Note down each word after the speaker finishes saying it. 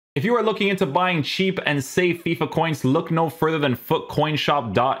If you are looking into buying cheap and safe FIFA coins, look no further than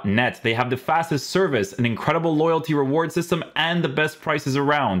footcoinshop.net. They have the fastest service, an incredible loyalty reward system, and the best prices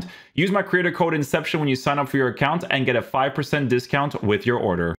around. Use my creator code Inception when you sign up for your account and get a 5% discount with your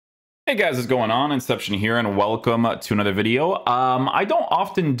order. Hey guys, what's going on? Inception here, and welcome to another video. I don't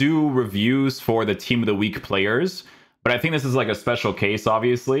often do reviews for the Team of the Week players, but I think this is like a special case,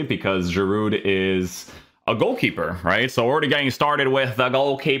 obviously, because Giroud is a goalkeeper, right? So we're already getting started with the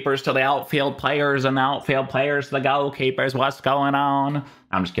goalkeepers to the outfield players and the outfield players to the goalkeepers. What's going on?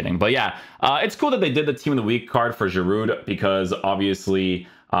 I'm just kidding. But yeah, it's cool that they did the Team of the Week card for Giroud because obviously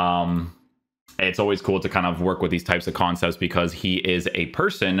it's always cool to kind of work with these types of concepts because he is a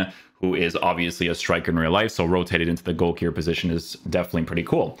person who is obviously a striker in real life. So rotated into the goalkeeper position is definitely pretty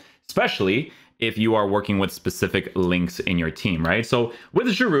cool, especially if you are working with specific links in your team, right? So with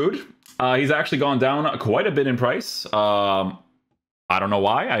Giroud, he's actually gone down quite a bit in price. I don't know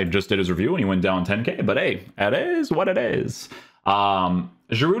why. I just did his review and he went down 10K, but hey, it is what it is.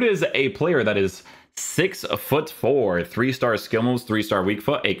 Giroud is a player that is 6'4", 3-star skill moves, 3-star weak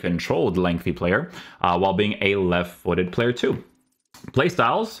foot, a controlled lengthy player, while being a left-footed player too. Play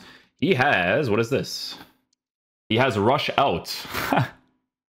styles, he has, what is this? He has rush out.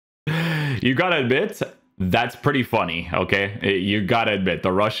 You gotta admit, that's pretty funny, okay? You gotta admit,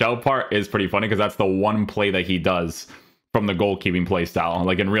 the rush out part is pretty funny because that's the one play that he does from the goalkeeping play style,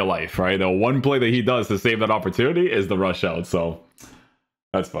 like in real life, right? The one play that he does to save that opportunity is the rush out, so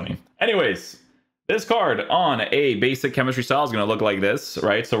that's funny. Anyways, this card on a basic chemistry style is going to look like this,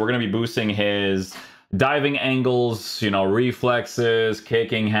 right? So we're going to be boosting his diving angles, you know, reflexes,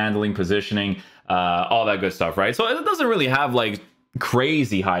 kicking, handling, positioning, all that good stuff, right? So it doesn't really have like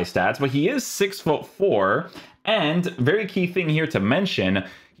crazy high stats, but he is 6'4", and very key thing here to mention,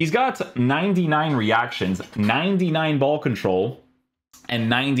 he's got 99 reactions, 99 ball control, and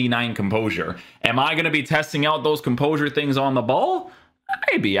 99 composure. Am I going to be testing out those composure things on the ball?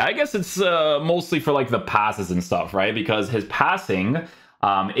 Maybe. I guess it's mostly for like the passes and stuff, right? Because his passing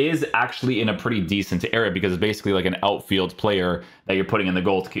is actually in a pretty decent area because it's basically like an outfield player that you're putting in the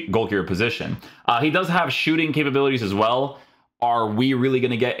goalkeeper position. He does have shooting capabilities as well. Are we really going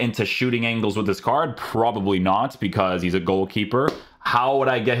to get into shooting angles with this card? Probably not, because he's a goalkeeper. How would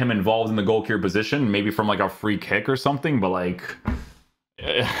I get him involved in the goalkeeper position? Maybe from like a free kick or something, but like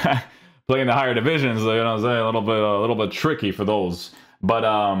playing the higher divisions, you know what I'm saying, a little bit tricky for those. But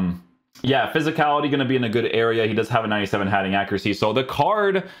yeah, physicality going to be in a good area. He does have a 97 heading accuracy, so the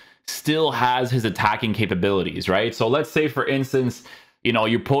card still has his attacking capabilities, right? So let's say, for instance, you know,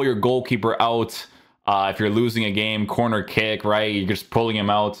 you pull your goalkeeper out. If you're losing a game, corner kick, right? You're just pulling him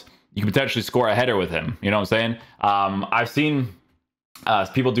out. You can potentially score a header with him. You know what I'm saying? I've seen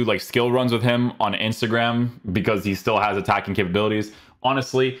people do like skill runs with him on Instagram because he still has attacking capabilities.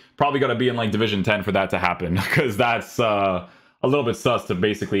 Honestly, probably got to be in like Division 10 for that to happen because that's a little bit sus to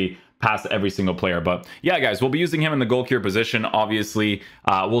basically pass every single player. But yeah, guys, we'll be using him in the goalkeeper position. Obviously,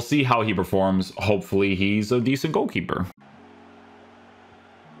 we'll see how he performs. Hopefully, he's a decent goalkeeper.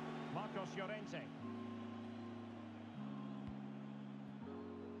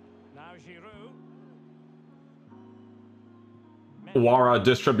 Wara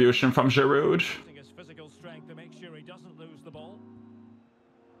distribution from Giroud.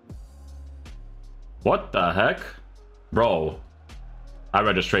 What the heck? Bro, that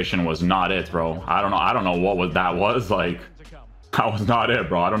registration was not it, bro. I don't know what that was. Like, that was not it,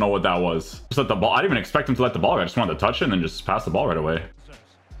 bro. I don't know what that was. Just let the ball. I didn't even expect him to let the ball go. I just wanted to touch it and then just pass the ball right away.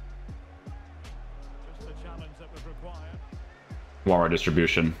 Wara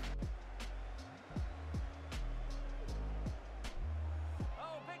distribution.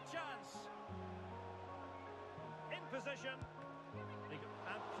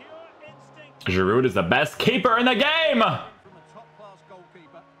 Giroud is the best keeper in the game!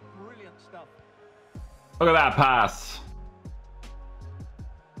 Look at that pass.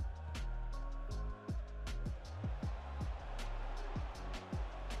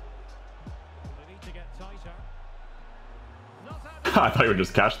 I thought you would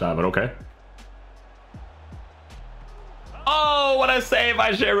just catch that, but okay. Oh, what a save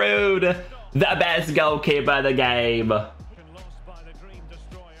by Giroud! The best goalkeeper in the game.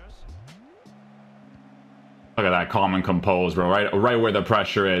 Look at that calm and composed, bro. Right where the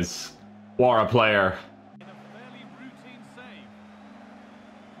pressure is. Wara player.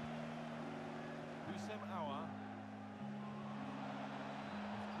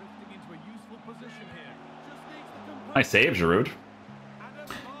 Nice save, Giroud.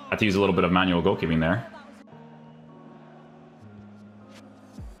 Had to use a little bit of manual goalkeeping there.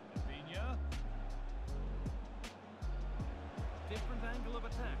 Different angle of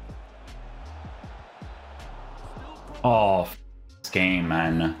attack. Oh, this game,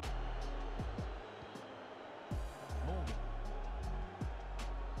 man.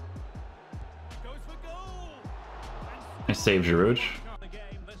 I saved Giroud.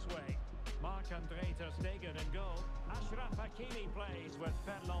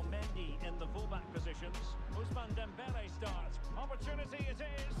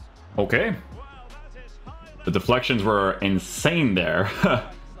 Okay. The deflections were insane there.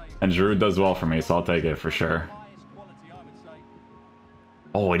 And Giroud does well for me, so I'll take it for sure.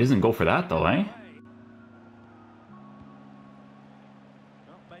 Oh, he doesn't go for that though, eh?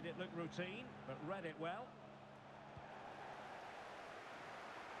 Made it look routine, but read it well.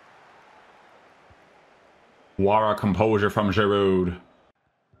 Wara composure from Giroud.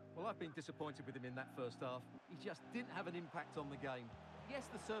 Well, I've been disappointed with him in that first half. He just didn't have an impact on the game. Yes,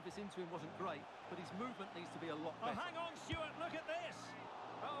 the service into him wasn't great, but his movement needs to be a lot better. Oh, hang on, Stuart, look at this.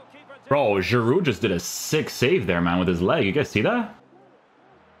 Bro, Giroud just did a sick save there, man, with his leg. You guys see that?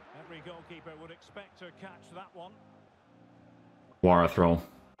 Every goalkeeper would expect to catch that one. Wara throw. Well,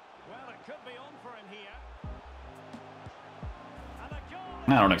 it could be on for him here. And a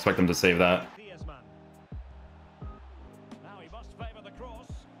goal. I don't expect him to save that. Now he must favor the cross.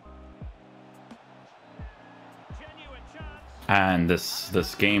 Genuine chance. And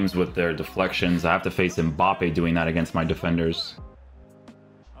this game's with their deflections. I have to face Mbappe doing that against my defenders.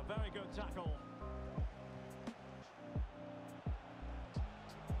 A very good tackle.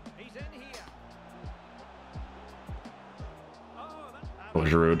 He's in here. Oh,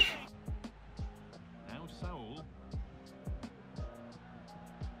 Giroud. Now Saul.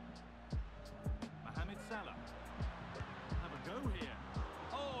 Mohamed Salah. Have a go here.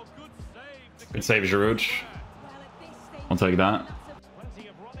 Oh, good save. Good save, Giroud. I'll take that. Plenty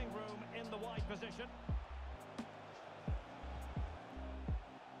of running room in the wide position.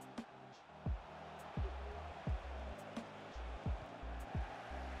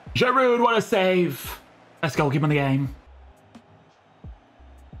 Giroud, what a save! Best goalkeeper in the game.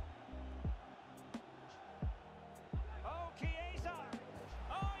 Oh, Chiesa.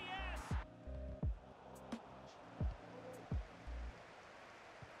 Oh, yes.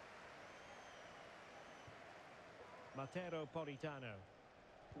 Matero Politano.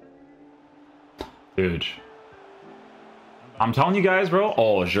 Dude. I'm telling you guys, bro.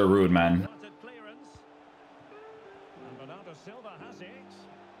 Oh, Giroud, man. Clearance. And Bernardo Silva has it.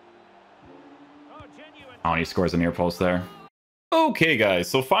 Oh, genuine. Oh, he scores a near post there. Okay, guys.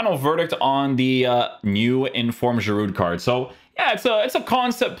 So final verdict on the new Inform Giroud card. So yeah, it's a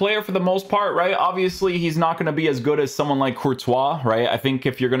concept player for the most part, right? Obviously, he's not going to be as good as someone like Courtois, right? I think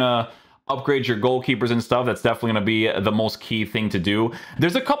if you're going to upgrade your goalkeepers and stuff, that's definitely going to be the most key thing to do.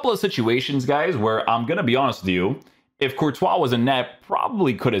 There's a couple of situations, guys, where I'm going to be honest with you. If Courtois was in net,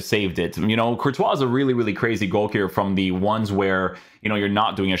 probably could have saved it. You know, Courtois is a really, really crazy goalkeeper from the ones where, you know, you're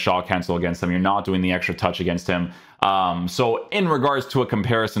not doing a shot cancel against him. You're not doing the extra touch against him. So in regards to a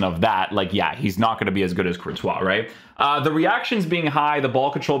comparison of that, like, yeah, he's not going to be as good as Courtois, right? The reactions being high, the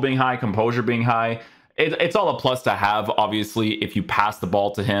ball control being high, composure being high, it's all a plus to have. Obviously, if you pass the ball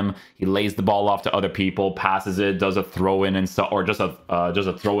to him, he lays the ball off to other people, passes it, does a throw in and stuff, or just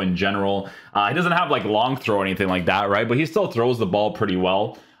a throw in general. He doesn't have like long throw or anything like that, right? But he still throws the ball pretty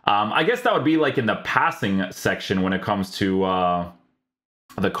well. I guess that would be like in the passing section when it comes to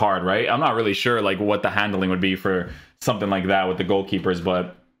the card, right? I'm not really sure like what the handling would be for something like that with the goalkeepers,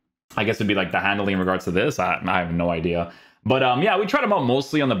 but I guess it'd be like the handling in regards to this. I have no idea. But yeah, we tried him out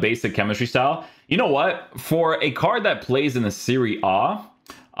mostly on the basic chemistry style. You know what? For a card that plays in the Serie A,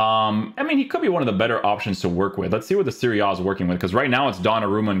 I mean, he could be one of the better options to work with. Let's see what the Serie A is working with, because right now it's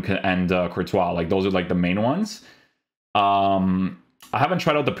Donnarumma and Courtois. Like, those are like the main ones. I haven't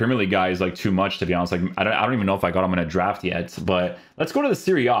tried out the Premier League guys like too much, to be honest. Like, I don't even know if I got them in a draft yet. But let's go to the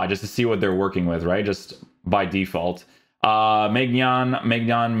Serie A just to see what they're working with, right? Just by default.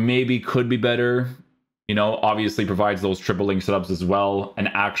 Maignan maybe could be better. You know, obviously provides those triple link setups as well. An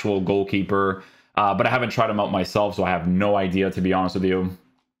actual goalkeeper. But I haven't tried him out myself, so I have no idea, to be honest with you.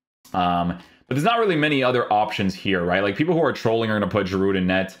 But there's not really many other options here, right? Like, people who are trolling are going to put Giroud in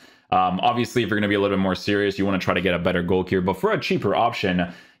net. Obviously, if you're going to be a little bit more serious, you want to try to get a better goalkeeper. But for a cheaper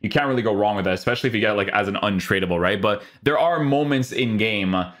option, you can't really go wrong with that, especially if you get like as an untradeable, right? But there are moments in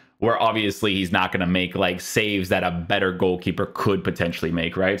game where obviously he's not going to make like saves that a better goalkeeper could potentially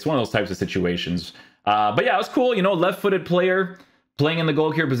make, right? It's one of those types of situations. But yeah, it was cool. You know, left-footed player playing in the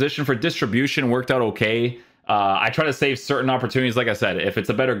goalkeeper position for distribution worked out okay. I try to save certain opportunities. Like I said, if it's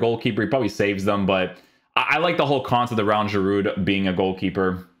a better goalkeeper, he probably saves them. But I like the whole concept around Giroud being a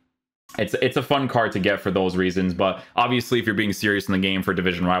goalkeeper. it's a fun card to get for those reasons. But obviously, if you're being serious in the game for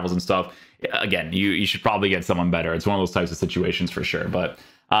division rivals and stuff, again, you should probably get someone better. It's one of those types of situations for sure. But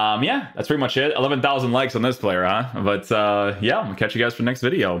yeah, that's pretty much it. 11,000 likes on this player, huh? But yeah, I'm gonna catch you guys for the next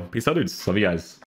video. Peace out, dudes. Love you guys.